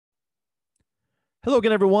Hello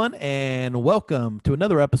again, everyone, and welcome to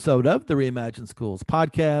another episode of the Reimagine Schools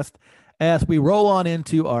podcast. As we roll on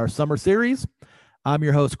into our summer series, I'm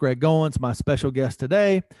your host, Greg Goins. My special guest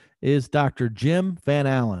today is Dr. Jim Van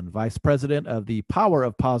Allen, Vice President of the Power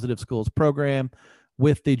of Positive Schools program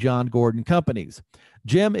with the John Gordon Companies.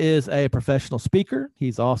 Jim is a professional speaker.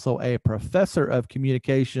 He's also a professor of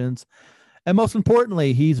communications. And most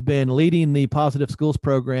importantly, he's been leading the Positive Schools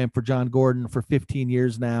program for John Gordon for 15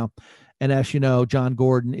 years now. And as you know, John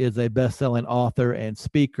Gordon is a best-selling author and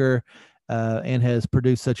speaker and has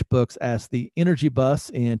produced such books as The Energy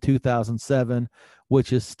Bus in 2007,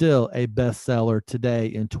 which is still a bestseller today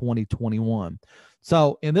in 2021.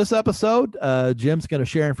 So in this episode, Jim's going to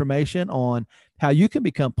share information on how you can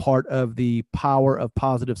become part of the Power of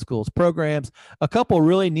Positive Schools programs. A couple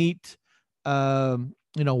really neat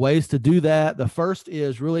ways to do that. The first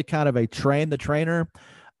is really kind of a train the trainer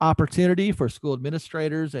opportunity for school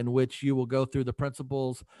administrators, in which you will go through the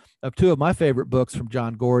principles of two of my favorite books from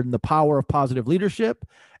John Gordon, The Power of Positive Leadership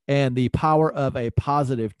and The Power of a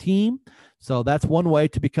Positive Team. So that's one way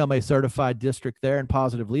to become a certified district there in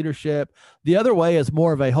positive leadership. The other way is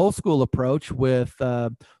more of a whole school approach with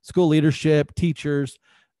school leadership, teachers,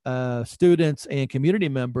 students, and community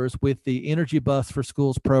members with the Energy Bus for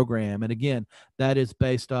Schools program. And again, that is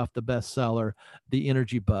based off the bestseller, The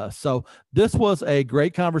Energy Bus. So this was a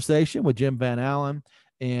great conversation with Jim Van Allen,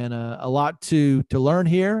 and a lot to learn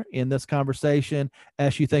here in this conversation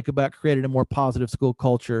as you think about creating a more positive school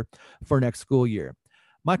culture for next school year.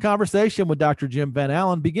 My conversation with Dr. Jim Van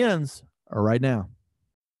Allen begins right now.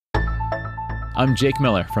 I'm Jake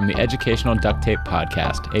Miller from the Educational Duct Tape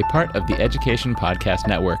Podcast, a part of the Education Podcast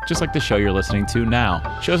Network, just like the show you're listening to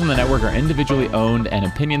now. Shows on the network are individually owned, and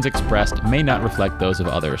opinions expressed may not reflect those of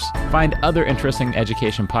others. Find other interesting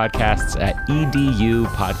education podcasts at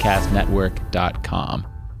edupodcastnetwork.com.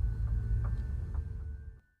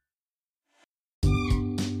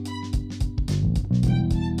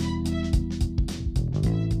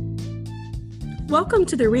 Welcome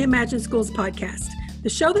to the Reimagine Schools podcast, the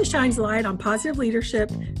show that shines light on positive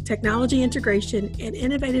leadership, technology integration, and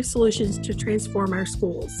innovative solutions to transform our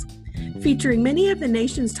schools. Featuring many of the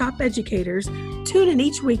nation's top educators, tune in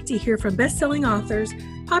each week to hear from best-selling authors,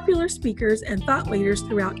 popular speakers, and thought leaders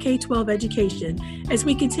throughout K-12 education as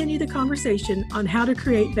we continue the conversation on how to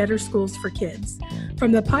create better schools for kids.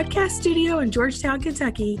 From the podcast studio in Georgetown,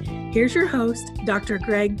 Kentucky, here's your host, Dr.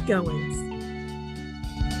 Greg Goins.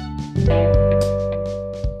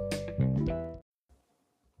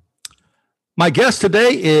 My guest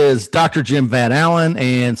today is Dr. Jim Van Allen,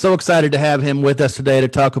 and so excited to have him with us today to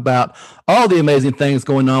talk about all the amazing things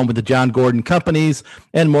going on with the John Gordon Companies,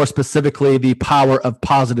 and more specifically, the Power of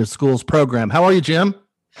Positive Schools program. How are you, Jim?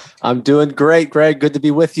 I'm doing great, Greg. Good to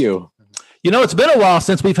be with you. You know, it's been a while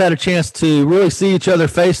since we've had a chance to really see each other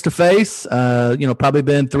face to face. Probably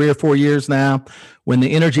been 3 or 4 years now when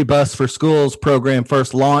the Energy Bus for Schools program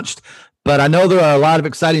first launched. But I know there are a lot of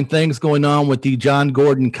exciting things going on with the John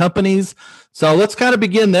Gordon Companies. So let's kind of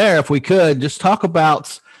begin there, if we could. Just talk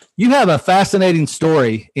about, you have a fascinating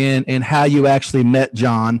story in how you actually met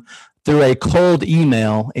John through a cold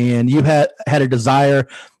email, and you had a desire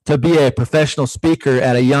to be a professional speaker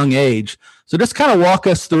at a young age. So just kind of walk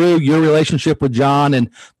us through your relationship with John, and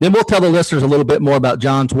then we'll tell the listeners a little bit more about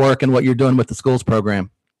John's work and what you're doing with the schools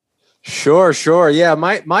program. Sure. Yeah,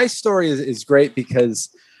 my story is great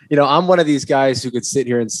because, I'm one of these guys who could sit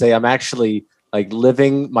here and say I'm actually like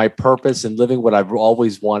living my purpose and living what I've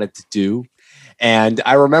always wanted to do. And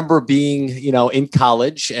I remember being, in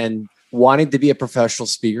college and wanting to be a professional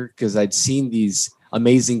speaker because I'd seen these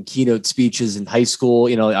amazing keynote speeches in high school.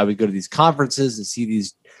 I would go to these conferences and see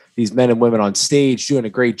these men and women on stage doing a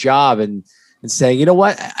great job and saying, you know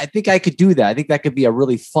what, I think I could do that. I think that could be a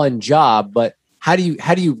really fun job. But how do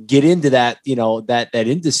you get into that, that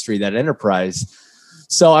industry, that enterprise?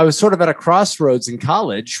 So I was sort of at a crossroads in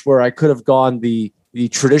college where I could have gone the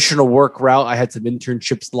traditional work route. I had some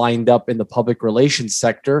internships lined up in the public relations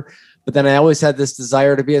sector, but then I always had this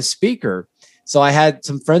desire to be a speaker. So I had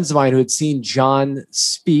some friends of mine who had seen John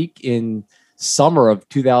speak in summer of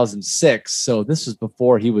 2006. So this was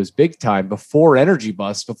before he was big time, before Energy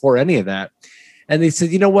Bus, before any of that. And they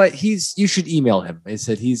said, you know what, you should email him. They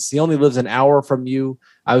said, he only lives an hour from you.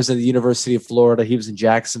 I was at the University of Florida. He was in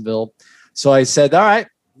Jacksonville. So I said, all right,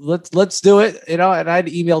 let's do it. And I'd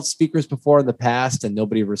emailed speakers before in the past and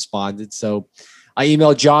nobody responded. So I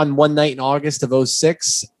emailed John one night in August of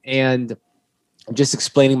 2006 and just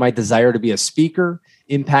explaining my desire to be a speaker,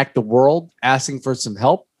 impact the world, asking for some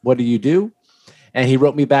help. What do you do? And he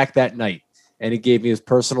wrote me back that night and he gave me his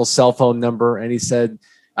personal cell phone number and he said,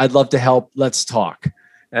 I'd love to help. Let's talk.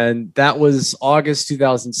 And that was August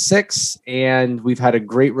 2006. And we've had a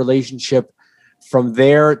great relationship from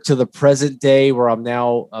there to the present day, where I'm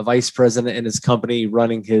now a vice president in his company,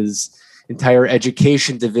 running his entire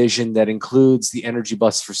education division that includes the Energy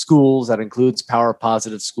Bus for Schools, that includes Power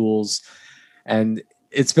Positive Schools. And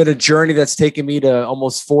it's been a journey that's taken me to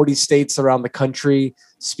almost 40 states around the country,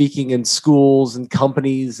 speaking in schools and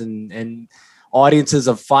companies and audiences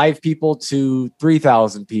of 5 people to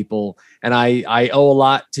 3,000 people. And I owe a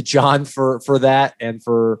lot to John for that, and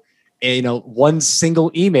for, one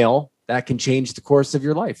single email that can change the course of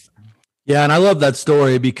your life. Yeah, and I love that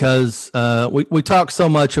story because we talk so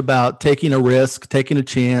much about taking a risk, taking a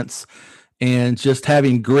chance, and just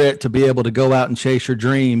having grit to be able to go out and chase your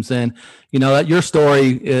dreams. And, that your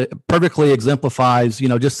story perfectly exemplifies,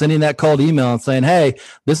 just sending that cold email and saying, hey,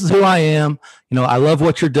 this is who I am. I love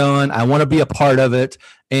what you're doing. I want to be a part of it.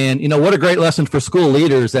 And, what a great lesson for school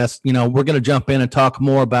leaders. That's, we're going to jump in and talk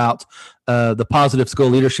more about the positive school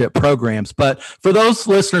leadership programs. But for those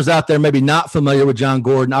listeners out there maybe not familiar with Jon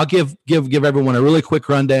Gordon, I'll give everyone a really quick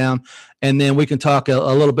rundown, and then we can talk a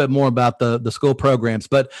little bit more about the school programs.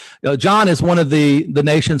 But John is one of the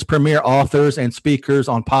nation's premier authors and speakers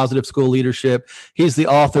on positive school leadership. He's the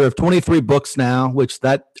author of 23 books now, which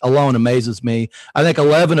that alone amazes me. I think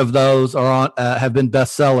 11 of those are have been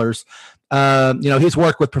bestsellers. He's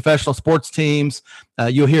worked with professional sports teams.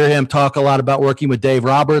 You'll hear him talk a lot about working with Dave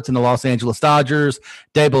Roberts and the Los Angeles Dodgers,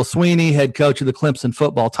 Dabo Swinney, head coach of the Clemson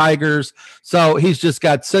Football Tigers. So he's just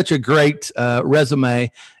got such a great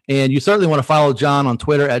resume. And you certainly want to follow John on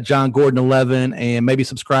Twitter at JohnGordon11, and maybe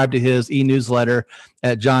subscribe to his e-newsletter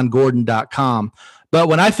at johngordon.com. But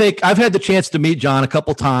when I think, I've had the chance to meet John a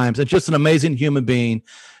couple times, and just an amazing human being.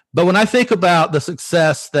 But when I think about the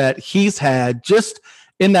success that he's had, just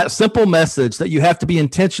in that simple message that you have to be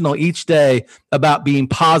intentional each day about being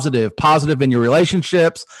positive in your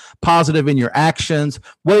relationships, positive in your actions,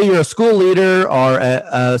 whether you're a school leader or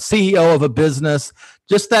a CEO of a business,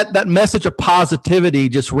 just that message of positivity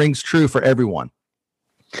just rings true for everyone.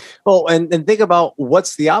 Well, and think about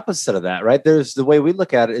what's the opposite of that, right? There's the way we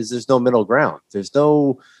look at it is there's no middle ground. There's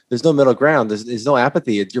no middle ground. There's no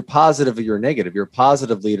apathy. You're positive or you're negative. You're a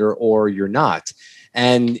positive leader or you're not.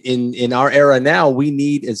 And in our era now, we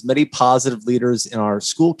need as many positive leaders in our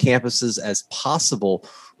school campuses as possible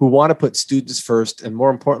who want to put students first. And more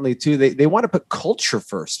importantly, too, they want to put culture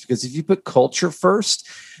first, because if you put culture first,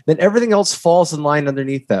 then everything else falls in line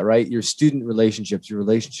underneath that, right? Your student relationships, your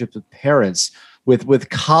relationships with parents, with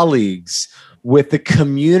colleagues, with the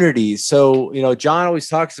community. So, John always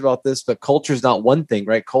talks about this, but culture is not one thing,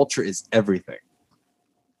 right? Culture is everything.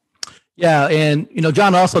 Yeah. And,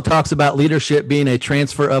 John also talks about leadership being a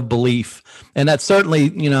transfer of belief. And that's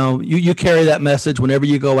certainly, you carry that message whenever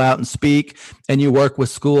you go out and speak and you work with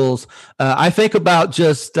schools. I think about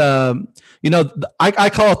just, I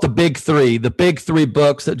call it the big three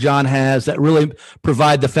books that John has that really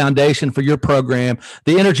provide the foundation for your program.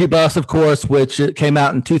 The Energy Bus, of course, which came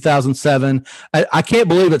out in 2007. I can't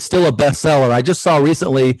believe it's still a bestseller. I just saw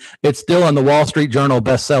recently it's still on the Wall Street Journal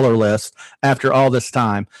bestseller list after all this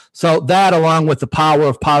time. So that, along with the power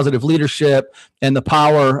of positive leadership and the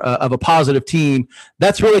power of a positive team,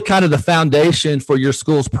 that's really kind of the foundation for your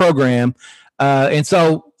school's program. And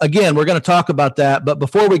so, again, we're going to talk about that. But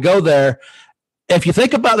before we go there, if you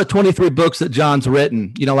think about the 23 books that John's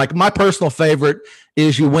written, like my personal favorite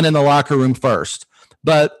is You Win in the Locker Room First,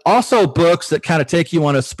 but also books that kind of take you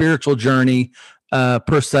on a spiritual journey,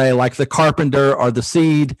 per se, like The Carpenter or The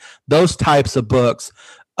Seed, those types of books.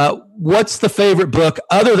 What's the favorite book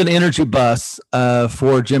other than Energy Bus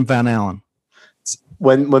for Jim Van Allen?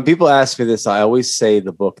 When people ask me this, I always say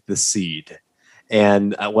the book, The Seed.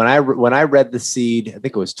 And when I read The Seed, I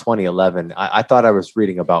think it was 2011, I thought I was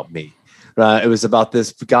reading about me. It was about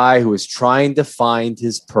this guy who was trying to find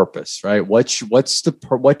his purpose, right? What's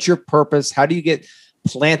your purpose? How do you get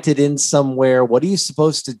planted in somewhere? What are you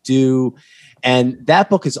supposed to do? And that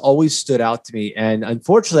book has always stood out to me. And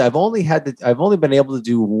unfortunately, I've only been able to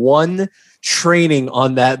do one training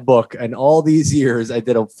on that book. And all these years, I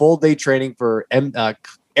did a full day training for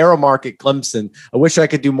Aramark at Clemson. I wish I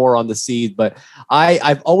could do more on The Seed, but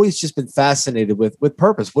I've always just been fascinated with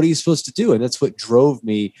purpose. What are you supposed to do? And that's what drove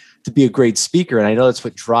me to be a great speaker. And I know that's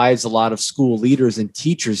what drives a lot of school leaders and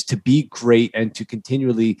teachers to be great and to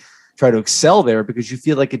continually try to excel there, because you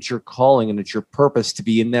feel like it's your calling and it's your purpose to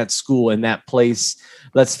be in that school, in that place.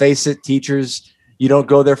 Let's face it, teachers, you don't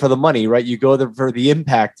go there for the money, right? You go there for the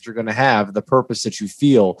impact that you're going to have, the purpose that you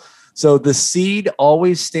feel. So The Seed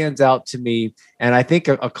always stands out to me. And I think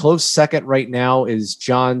a close second right now is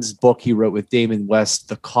John's book he wrote with Damon West,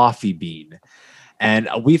 The Coffee Bean. And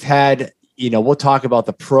we've had, we'll talk about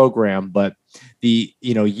the program, but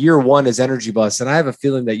year one is Energy Bus. And I have a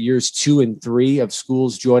feeling that years 2 and 3 of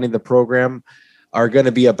schools joining the program are going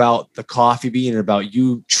to be about the coffee bean and about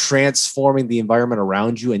you transforming the environment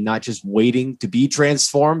around you and not just waiting to be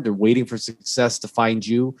transformed or waiting for success to find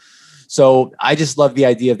you. So I just love the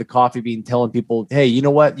idea of the coffee bean telling people, hey, you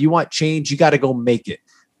know what? You want change? You got to go make it.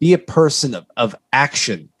 Be a person of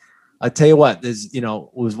action. I'll tell you what,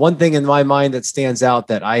 was one thing in my mind that stands out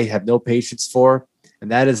that I have no patience for, and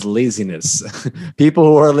that is laziness. People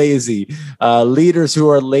who are lazy, leaders who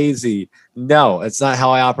are lazy. No, it's not how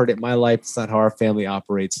I operate in my life. It's not how our family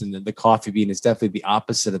operates. And the coffee bean is definitely the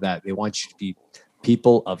opposite of that. They want you to be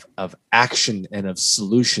people of action and of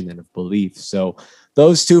solution and of belief. So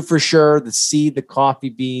those two for sure, the seed, the coffee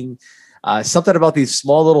bean. Something about these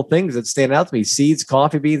small little things that stand out to me: seeds,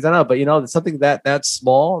 coffee beans. I don't know, but it's something that's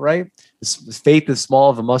small, right? Faith is small.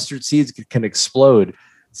 Of a mustard seeds can explode.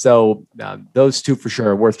 So those two for sure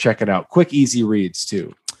are worth checking out. Quick, easy reads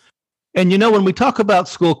too. And when we talk about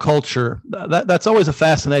school culture, that's always a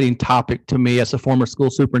fascinating topic to me as a former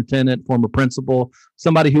school superintendent, former principal,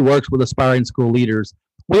 somebody who works with aspiring school leaders.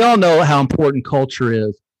 We all know how important culture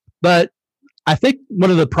is, but I think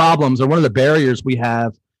one of the problems or one of the barriers we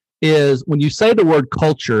have is when you say the word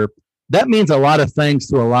culture, that means a lot of things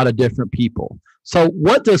to a lot of different people. So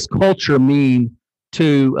what does culture mean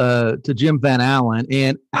to Jim Van Allen,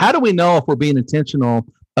 and how do we know if we're being intentional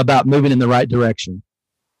about moving in the right direction?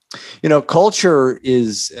 Culture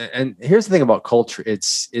is, and here's the thing about culture,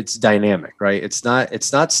 it's dynamic, right? It's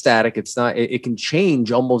not static. It can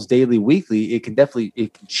change almost daily, weekly. It can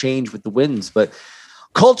change with the winds, but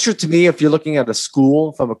culture to me, if you're looking at a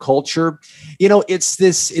school from a culture, a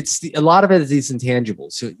lot of it is these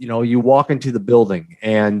intangibles. So, you walk into the building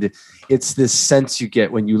and it's this sense you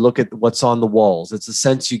get when you look at what's on the walls. It's a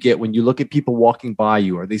sense you get when you look at people walking by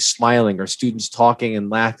you. Are they smiling? Are students talking and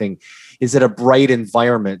laughing? Is it a bright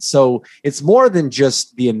environment? So it's more than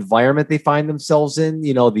just the environment they find themselves in,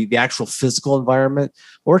 the actual physical environment.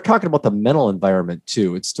 We're talking about the mental environment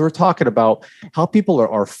too. We're talking about how people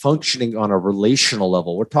are functioning on a relational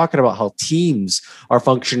level. We're talking about how teams are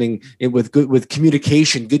functioning with good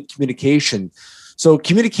communication. So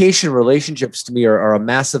communication relationships to me are a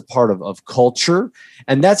massive part of culture.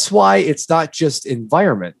 And that's why it's not just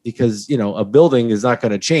environment, because, a building is not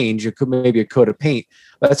going to change. It could maybe a coat of paint.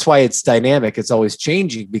 That's why it's dynamic. It's always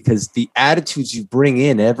changing, because the attitudes you bring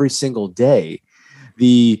in every single day,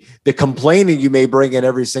 the complaining you may bring in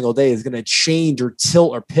every single day is going to change or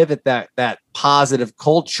tilt or pivot that positive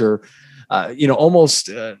culture,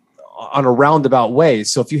 almost on a roundabout way.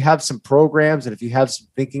 So if you have some programs and if you have some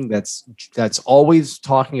thinking that's always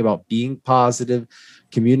talking about being positive,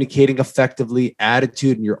 communicating effectively,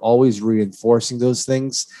 attitude, and you're always reinforcing those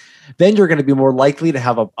things, then you're going to be more likely to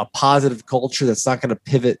have a positive culture that's not going to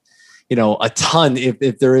pivot, a ton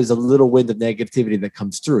if there is a little wind of negativity that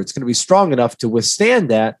comes through. It's going to be strong enough to withstand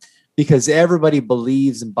that, because everybody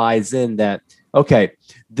believes and buys in that, okay,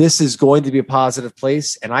 this is going to be a positive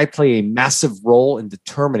place, and I play a massive role in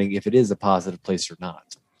determining if it is a positive place or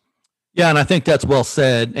not. Yeah, and I think that's well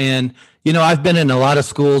said. And, I've been in a lot of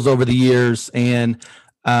schools over the years, and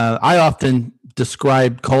I often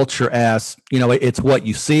describe culture as, it's what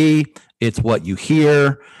you see, it's what you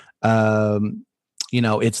hear,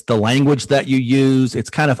 it's the language that you use. It's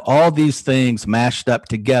kind of all these things mashed up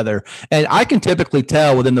together. And I can typically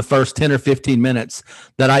tell within the first 10 or 15 minutes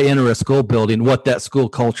that I enter a school building what that school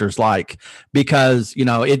culture is like, because,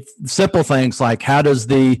 it's simple things like, how does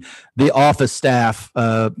the office staff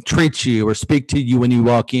treat you or speak to you when you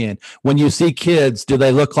walk in? When you see kids, do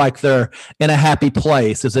they look like they're in a happy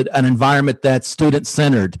place? Is it an environment that's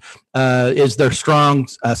student-centered? Is there strong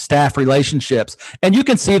staff relationships? And you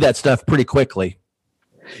can see that stuff pretty quickly.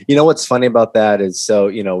 What's funny about that is, so,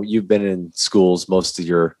 you've been in schools most of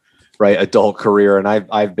your adult career, and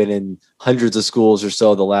I've been in hundreds of schools or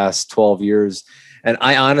so the last 12 years. And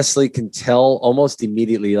I honestly can tell almost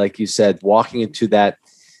immediately, like you said, walking into that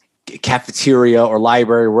cafeteria or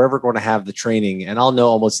library, wherever we're going to have the training, and I'll know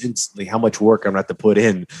almost instantly how much work I'm going to have to put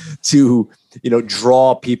in to,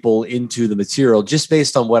 draw people into the material just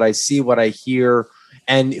based on what I see, what I hear,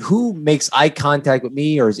 and who makes eye contact with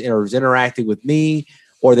me or is interacting with me,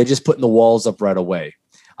 or they just putting the walls up right away.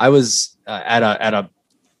 I was at a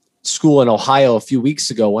school in Ohio a few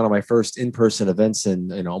weeks ago, one of my first in-person events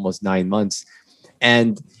in almost 9 months.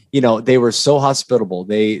 And, they were so hospitable.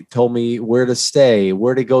 They told me where to stay,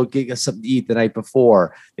 where to go get something to eat the night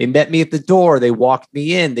before. They met me at the door. They walked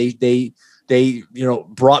me in. They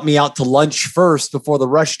brought me out to lunch first before the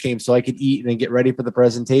rush came so I could eat and then get ready for the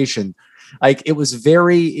presentation. Like it was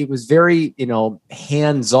very,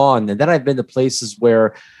 hands-on. And then I've been to places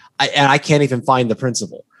where I can't even find the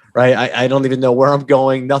principal, right? I don't even know where I'm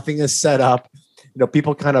going. Nothing is set up.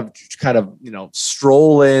 People kind of,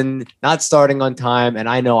 stroll in, not starting on time. And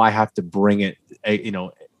I know I have to bring it,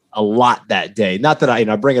 a lot that day. Not that I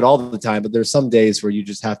bring it all the time, but there's some days where you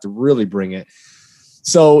just have to really bring it.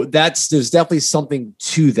 So there's definitely something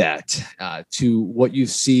to that, to what you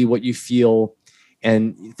see, what you feel.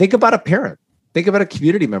 And think about a parent, think about a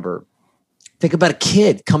community member, think about a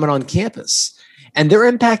kid coming on campus, and they're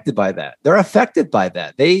impacted by that. They're affected by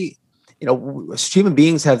that. They, human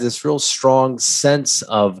beings have this real strong sense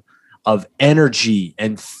of energy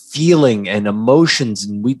and feeling and emotions.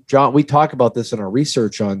 And we talk about this in our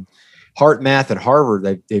research on HeartMath at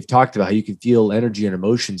Harvard. They've talked about how you can feel energy and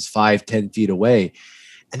emotions 5-10 feet away.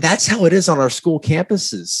 And that's how it is on our school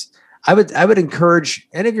campuses. I would encourage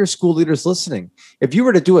any of your school leaders listening, if you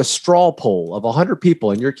were to do a straw poll of 100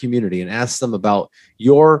 people in your community and ask them about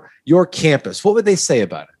your campus, what would they say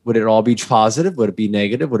about it? Would it all be positive? Would it be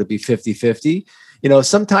negative? Would it be 50-50?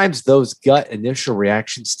 Sometimes those gut initial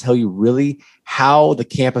reactions tell you really how the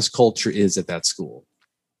campus culture is at that school.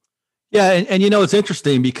 Yeah. And it's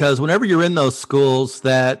interesting because whenever you're in those schools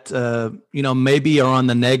that, maybe are on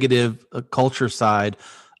the negative culture side,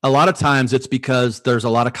 a lot of times it's because there's a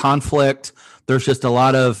lot of conflict. There's just a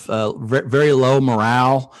lot of very low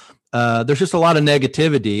morale. There's just a lot of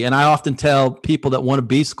negativity. And I often tell people that want to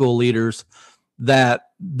be school leaders that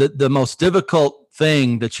the most difficult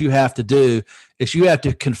thing that you have to do is you have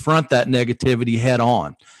to confront that negativity head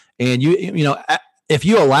on. And if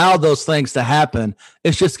you allow those things to happen,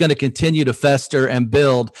 it's just going to continue to fester and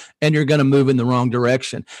build, and you're going to move in the wrong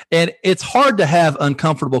direction. And it's hard to have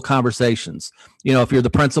uncomfortable conversations, if you're the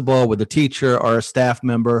principal with a teacher or a staff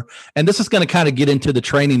member. And this is going to kind of get into the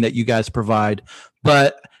training that you guys provide.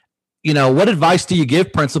 But, what advice do you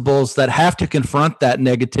give principals that have to confront that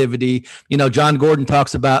negativity? John Gordon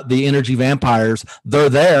talks about the energy vampires. They're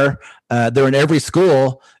there. They're in every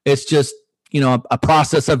school. It's just, a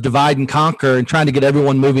process of divide and conquer and trying to get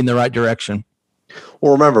everyone moving the right direction.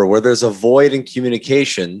 Well, remember, where there's a void in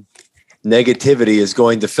communication, negativity is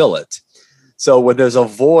going to fill it. So when there's a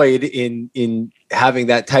void in having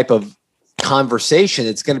that type of conversation,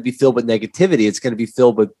 it's going to be filled with negativity. It's going to be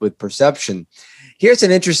filled with perception. Here's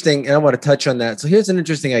an interesting, and I want to touch on that. So here's an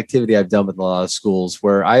interesting activity I've done with a lot of schools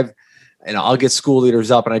where I'll get school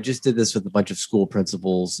leaders up, and I just did this with a bunch of school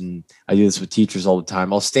principals, and I do this with teachers all the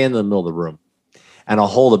time. I'll stand in the middle of the room and I'll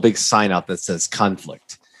hold a big sign out that says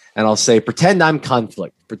conflict. And I'll say, pretend I'm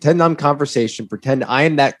conflict, pretend I'm conversation, pretend I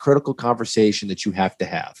am that critical conversation that you have to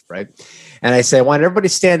have, right? And I say, I want everybody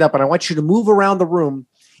to stand up and I want you to move around the room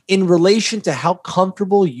in relation to how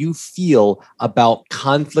comfortable you feel about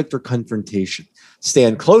conflict or confrontation.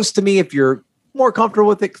 Stand close to me if you're more comfortable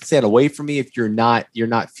with it. Stand away from me if you're not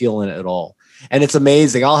feeling it at all. And it's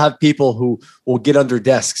amazing. I'll have people who will get under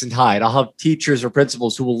desks and hide. I'll have teachers or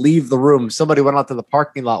principals who will leave the room. Somebody went out to the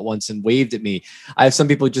parking lot once and waved at me. I have some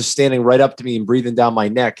people just standing right up to me and breathing down my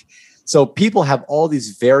neck. So people have all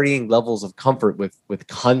these varying levels of comfort with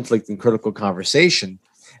conflict and critical conversation.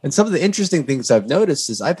 And some of the interesting things I've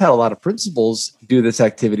noticed is I've had a lot of principals do this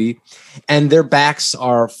activity and their backs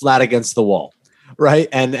are flat against the wall. Right.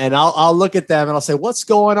 And I'll look at them and I'll say, what's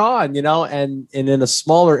going on? And in a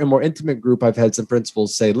smaller and more intimate group, I've had some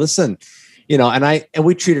principals say, listen, and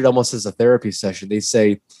we treat it almost as a therapy session. They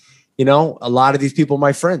say, a lot of these people are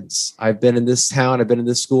my friends. I've been in this town. I've been in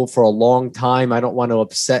this school for a long time. I don't want to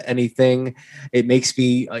upset anything. It makes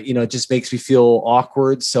me, it just makes me feel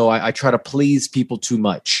awkward. So I try to please people too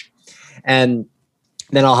much. And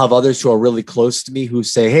then I'll have others who are really close to me who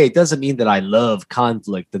say, hey, it doesn't mean that I love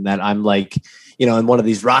conflict and that I'm like, in one of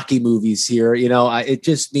these Rocky movies here, it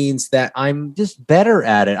just means that I'm just better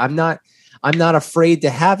at it. I'm not afraid to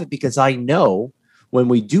have it because I know when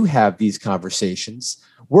we do have these conversations,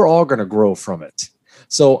 we're all going to grow from it.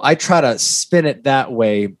 So I try to spin it that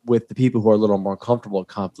way with the people who are a little more comfortable with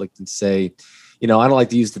conflict and say, I don't like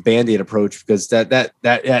to use the Band-Aid approach because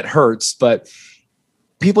that hurts, but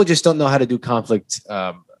people just don't know how to do conflict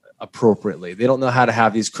appropriately. They don't know how to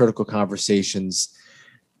have these critical conversations.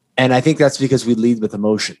 And I think that's because we lead with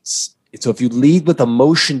emotions. So if you lead with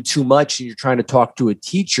emotion too much and you're trying to talk to a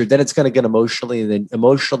teacher, then it's going to get emotionally, and then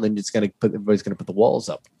it's going to everybody's going to put the walls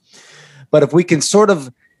up. But if we can sort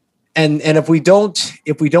of, and if we don't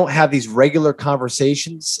have these regular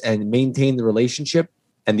conversations and maintain the relationship,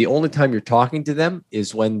 and the only time you're talking to them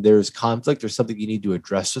is when there's conflict or something you need to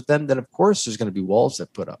address with them, then of course there's going to be walls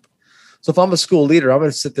that put up. So if I'm a school leader, I'm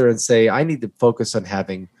going to sit there and say, I need to focus on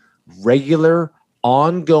having regular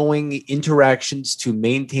ongoing interactions to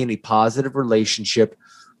maintain a positive relationship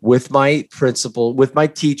with my principal, with my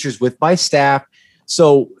teachers, with my staff.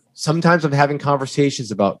 So sometimes I'm having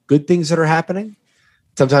conversations about good things that are happening.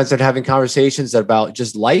 Sometimes I'm having conversations about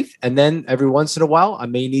just life. And then every once in a while, I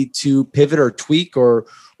may need to pivot or tweak or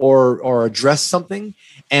address something.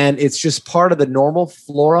 And it's just part of the normal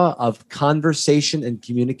flora of conversation and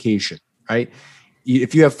communication, right?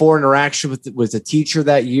 If you have 4 interactions with a teacher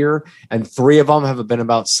that year and 3 of them have been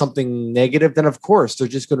about something negative, then of course they're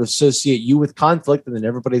just going to associate you with conflict, and then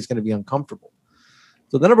everybody's going to be uncomfortable.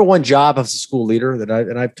 So the number one job as a school leader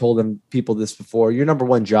I've told people this before, your number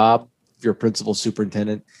one job, if you're a principal,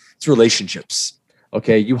 superintendent, it's relationships.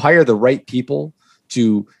 Okay. You hire the right people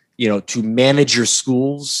to manage your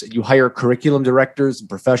schools. You hire curriculum directors and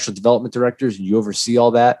professional development directors, and you oversee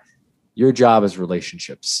all that. Your job is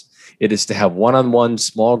relationships. It is to have one-on-one,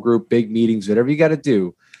 small group, big meetings, whatever you got to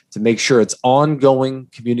do to make sure it's ongoing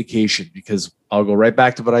communication, because I'll go right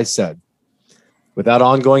back to what I said. Without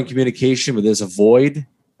ongoing communication, where there's a void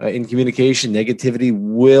in communication, negativity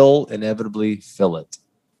will inevitably fill it.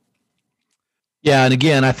 Yeah, and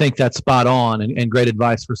again, I think that's spot on and great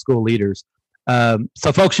advice for school leaders.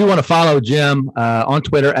 So, folks, you want to follow Jim on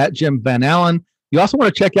Twitter at Jim Van Allen. You also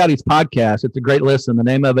want to check out his podcast. It's a great listen. The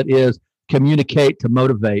name of it is Communicate to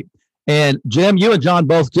Motivate. And Jim, you and John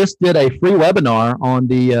both just did a free webinar on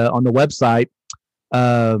the website,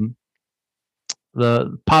 the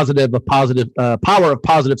power of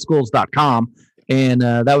positiveschools.com. And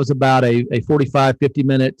that was about a 45,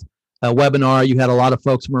 50-minute webinar. You had a lot of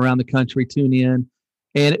folks from around the country tune in.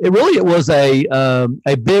 And it was a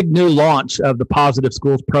big new launch of the Positive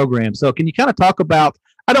Schools program. So can you kind of talk about,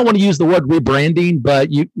 I don't want to use the word rebranding, but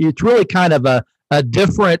it's really kind of a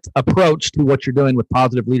different approach to what you're doing with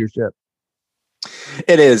positive leadership.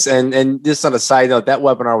 It is. And just on a side note, that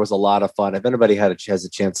webinar was a lot of fun. If anybody has a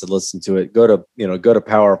chance to listen to it, go to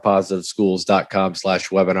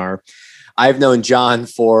powerofpositiveschools.com/webinar. I've known John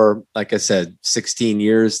for, like I said, 16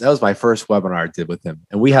 years. That was my first webinar I did with him,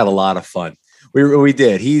 and we had a lot of fun. We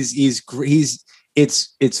did.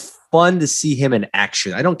 It's fun to see him in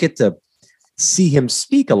action. I don't get to see him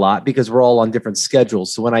speak a lot because we're all on different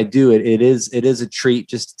schedules. So when I do it is a treat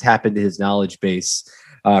just to tap into his knowledge base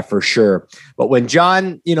for sure. But when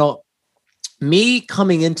John, me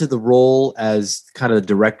coming into the role as kind of the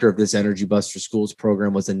director of this Energy Bus for Schools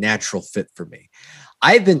program was a natural fit for me.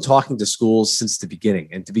 I've been talking to schools since the beginning,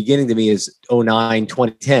 and the beginning to me is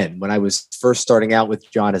 2010, when I was first starting out with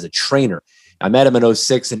John as a trainer. I met him in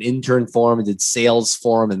 2006, an intern for him, and did sales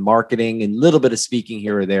for him and marketing and a little bit of speaking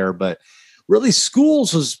here or there. But really,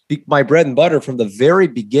 schools was my bread and butter from the very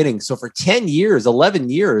beginning. So for 10 years, 11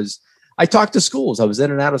 years, I talked to schools. I was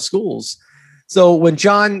in and out of schools. So when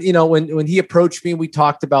John, when he approached me, we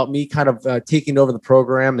talked about me kind of taking over the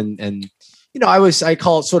program, and I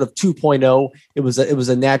call it sort of 2.0. It was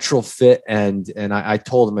a natural fit, and I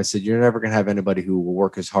told him, I said, you're never going to have anybody who will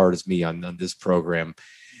work as hard as me on this program.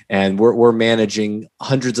 And we're managing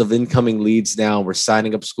hundreds of incoming leads now. We're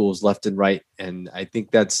signing up schools left and right. And I think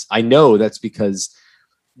I know that's because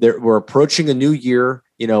we're approaching a new year,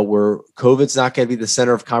 where COVID's not going to be the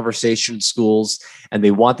center of conversation in schools. And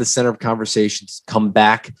they want the center of conversation to come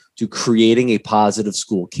back to creating a positive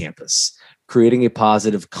school campus, creating a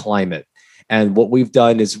positive climate. And what we've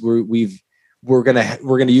done is we're going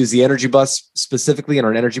to use the Energy Bus specifically in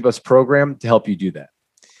our Energy Bus program to help you do that.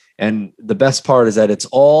 And the best part is that it's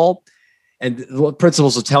all, and what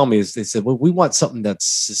principals will tell me is they said, well, we want something that's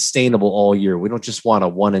sustainable all year. We don't just want a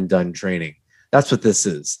one and done training. That's what this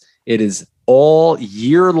is. It is all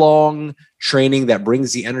year long training that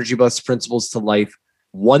brings the Energy Bus principles to life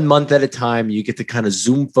 1 month at a time. You get to kind of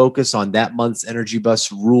zoom focus on that month's Energy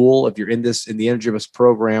Bus rule if you're in the Energy Bus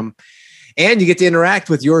program. And you get to interact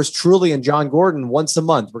with yours truly and John Gordon once a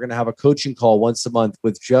month. We're going to have a coaching call once a month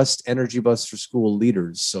with just Energy Bus for School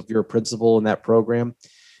leaders. So if you're a principal in that program,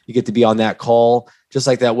 you get to be on that call. Just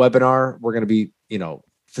like that webinar, we're going to be,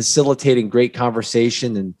 facilitating great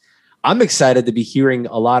conversation. And I'm excited to be hearing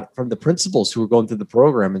a lot from the principals who are going through the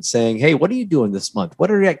program and saying, hey, what are you doing this month? What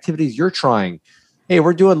are the activities you're trying? Hey,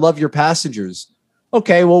 we're doing Love Your Passengers.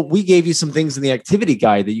 Okay, well, we gave you some things in the activity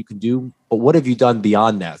guide that you can do, but what have you done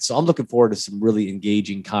beyond that? So I'm looking forward to some really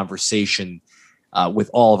engaging conversation with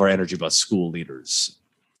all of our Energy Bus school leaders.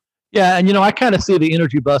 Yeah, and I kind of see the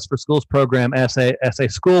Energy Bus for Schools program as a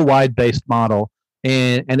school-wide based model,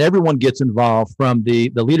 and everyone gets involved, from the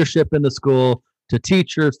leadership in the school to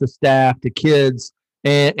teachers, to staff, to kids,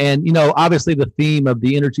 and obviously the theme of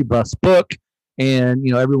the Energy Bus book. And,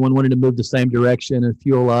 everyone wanted to move the same direction and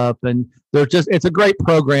fuel up. And it's a great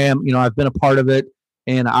program. I've been a part of it.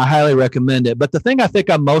 and I highly recommend it. But the thing I think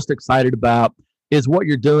I'm most excited about is what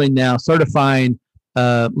you're doing now, certifying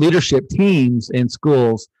leadership teams in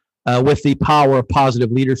schools with the power of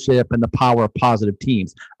positive leadership and the power of positive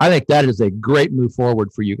teams. I think that is a great move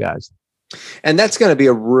forward for you guys. And that's going to be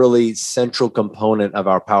a really central component of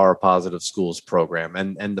our Power of Positive Schools program.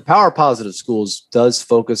 And the Power of Positive Schools does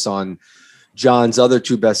focus on John's other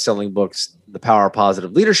two best-selling books, The Power of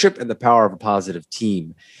Positive Leadership and The Power of a Positive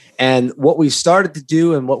Team. And what we started to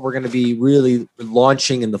do and what we're going to be really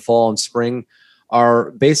launching in the fall and spring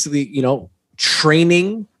are basically,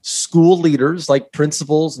 training school leaders like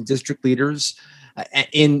principals and district leaders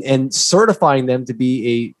and certifying them to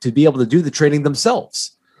be able to do the training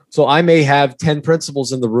themselves. So I may have 10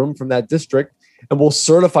 principals in the room from that district, and we'll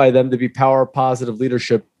certify them to be Power of Positive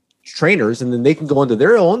Leadership trainers. And then they can go into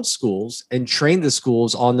their own schools and train the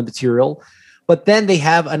schools on the material. But then they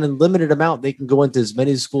have an unlimited amount. They can go into as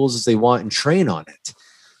many schools as they want and train on it.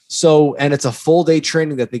 So, and it's a full day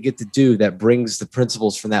training that they get to do that brings the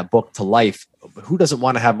principles from that book to life. Who doesn't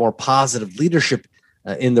want to have more positive leadership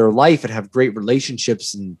in their life and have great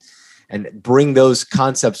relationships and bring those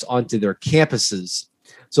concepts onto their campuses?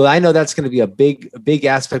 So I know that's going to be a big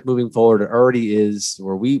aspect moving forward. It already is,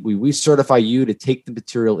 where we certify you to take the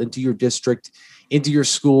material into your district, into your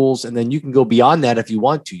schools, and then you can go beyond that if you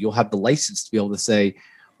want to. You'll have the license to be able to say,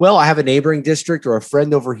 well, I have a neighboring district or a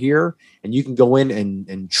friend over here, and you can go in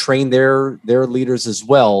and train their leaders as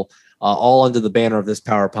well, all under the banner of this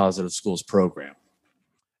Power of Positive Schools program.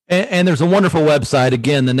 And there's a wonderful website.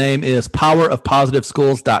 Again, the name is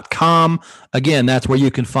powerofpositiveschools.com. Again, that's where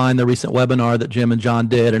you can find the recent webinar that Jim and John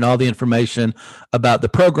did and all the information about the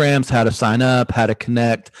programs, how to sign up, how to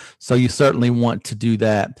connect. So you certainly want to do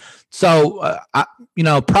that. So,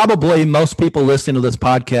 probably most people listening to this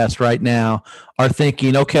podcast right now are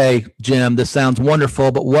thinking, okay, Jim, this sounds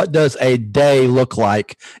wonderful, but what does a day look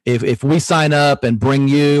like? If we sign up and bring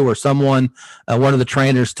you or someone, one of the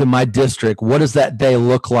trainers to my district, what does that day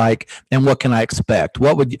look like and what can I expect?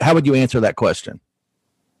 How would you answer that question?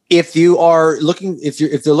 If you are looking,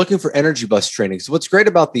 if they're looking for Energy Bus training, so what's great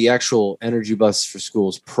about the actual Energy Bus for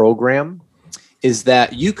Schools program is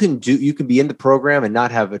that you can be in the program and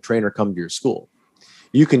not have a trainer come to your school.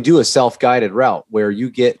 You can do a self-guided route where you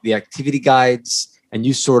get the activity guides and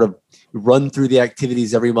you sort of run through the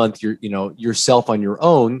activities every month, yourself on your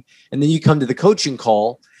own. And then you come to the coaching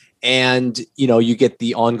call and, you get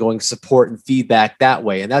the ongoing support and feedback that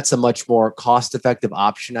way. And that's a much more cost-effective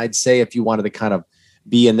option, I'd say, if you wanted to kind of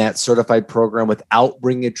be in that certified program without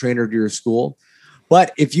bringing a trainer to your school.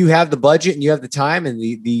 But if you have the budget and you have the time and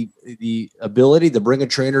the ability to bring a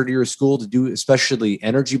trainer to your school to do especially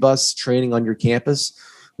Energy Bus training on your campus,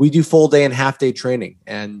 we do full day and half day training.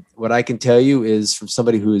 And what I can tell you is from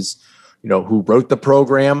somebody who's, who wrote the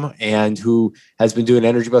program and who has been doing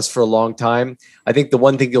Energy Bus for a long time, I think the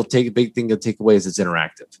one thing big thing you'll take away is it's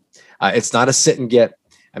interactive. It's not a sit and get.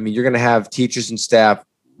 I mean, you're going to have teachers and staff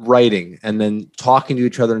writing and then talking to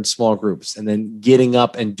each other in small groups and then getting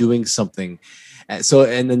up and doing something.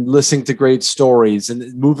 And then listening to great stories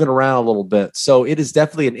and moving around a little bit. So it is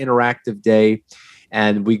definitely an interactive day.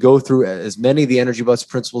 And we go through as many of the Energy Bus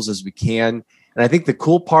principles as we can. And I think the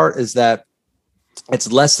cool part is that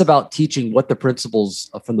it's less about teaching what the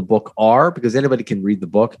principles from the book are, because anybody can read the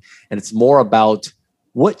book. And it's more about,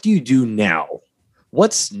 what do you do now?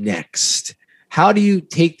 What's next? How do you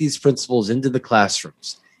take these principles into the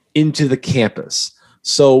classrooms, into the campus?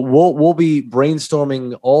 So we'll be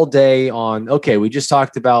brainstorming all day on, okay, we just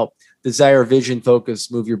talked about desire, vision, focus,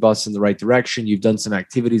 move your bus in the right direction. You've done some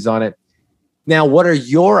activities on it. Now, what are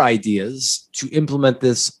your ideas to implement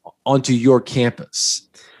this onto your campus?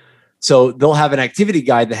 So they'll have an activity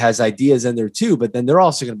guide that has ideas in there too, but then they're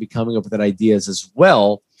also going to be coming up with ideas as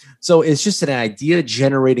well. So it's just an idea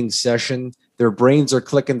generating session. Their brains are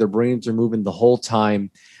clicking, their brains are moving the whole time.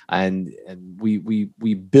 And we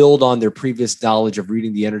build on their previous knowledge of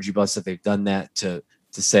reading the Energy Bus if they've done that to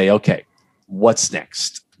say, okay, what's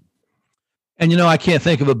next? And, I can't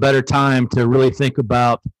think of a better time to really think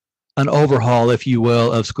about an overhaul, if you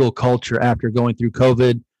will, of school culture after going through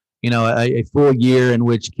COVID, a full year in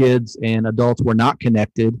which kids and adults were not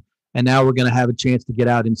connected. And now we're going to have a chance to get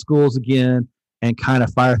out in schools again and kind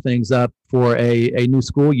of fire things up for a new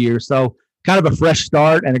school year. So kind of a fresh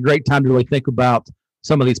start and a great time to really think about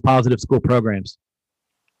some of these positive school programs.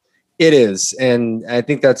 It is. And I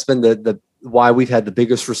think that's been the why we've had the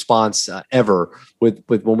biggest response ever with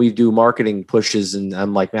when we do marketing pushes. And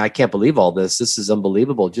I'm like, man, I can't believe all this. This is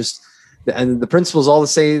unbelievable. And the principals all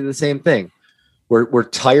say the same thing. We're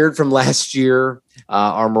tired from last year.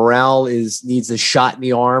 Our morale needs a shot in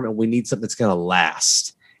the arm, and we need something that's going to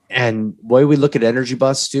last. And the way we look at Energy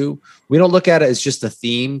Bus too, we don't look at it as just a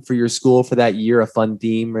theme for your school for that year, a fun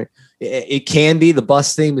theme. Right? It can be, the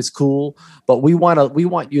bus theme is cool, but we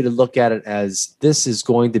want you to look at it as this is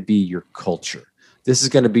going to be your culture. This is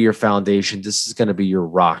going to be your foundation. This is going to be your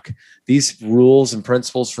rock. These rules and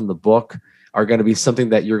principles from the book are going to be something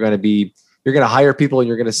that you're going to hire people and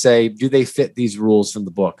you're going to say, do they fit these rules from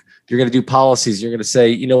the book? You're going to do policies. You're going to say,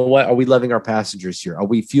 you know what? Are we loving our passengers here? Are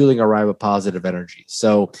we fueling our ride with positive energy?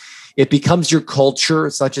 So it becomes your culture.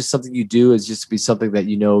 It's not just something you do. It's just to be something that,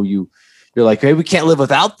 you're like, hey, we can't live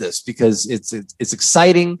without this because it's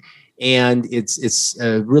exciting. And it's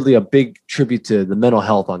really a big tribute to the mental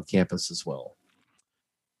health on campus as well.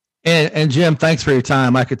 And Jim, thanks for your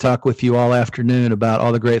time. I could talk with you all afternoon about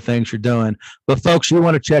all the great things you're doing. But folks, you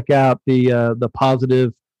want to check out the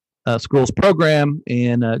Positive Schools program,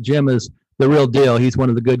 and Jim is the real deal. He's one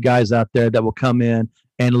of the good guys out there that will come in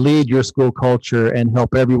and lead your school culture and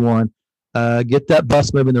help everyone get that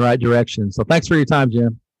bus moving in the right direction. So thanks for your time,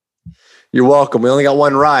 Jim. You're welcome. We only got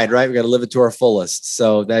one ride, right? We got to live it to our fullest.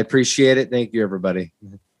 So I appreciate it. Thank you, everybody.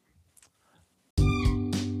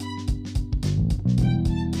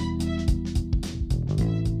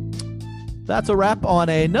 That's a wrap on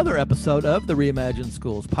another episode of the Reimagine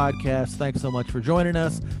Schools podcast. Thanks so much for joining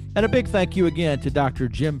us. And a big thank you again to Dr.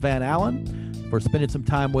 Jim Van Allen for spending some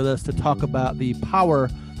time with us to talk about the Power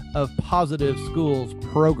of Positive Schools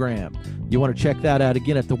program. You want to check that out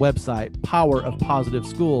again at the website,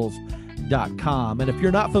 powerofpositiveschools.com. And if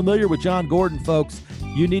you're not familiar with John Gordon, folks,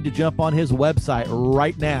 you need to jump on his website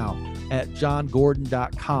right now at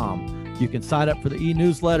johngordon.com. You can sign up for the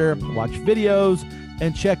e-newsletter, watch videos,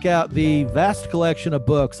 and check out the vast collection of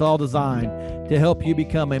books, all designed to help you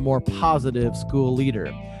become a more positive school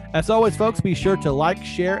leader. As always, folks, be sure to like,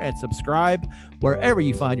 share, and subscribe wherever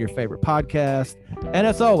you find your favorite podcast. And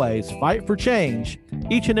as always, fight for change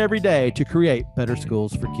each and every day to create better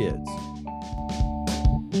schools for kids.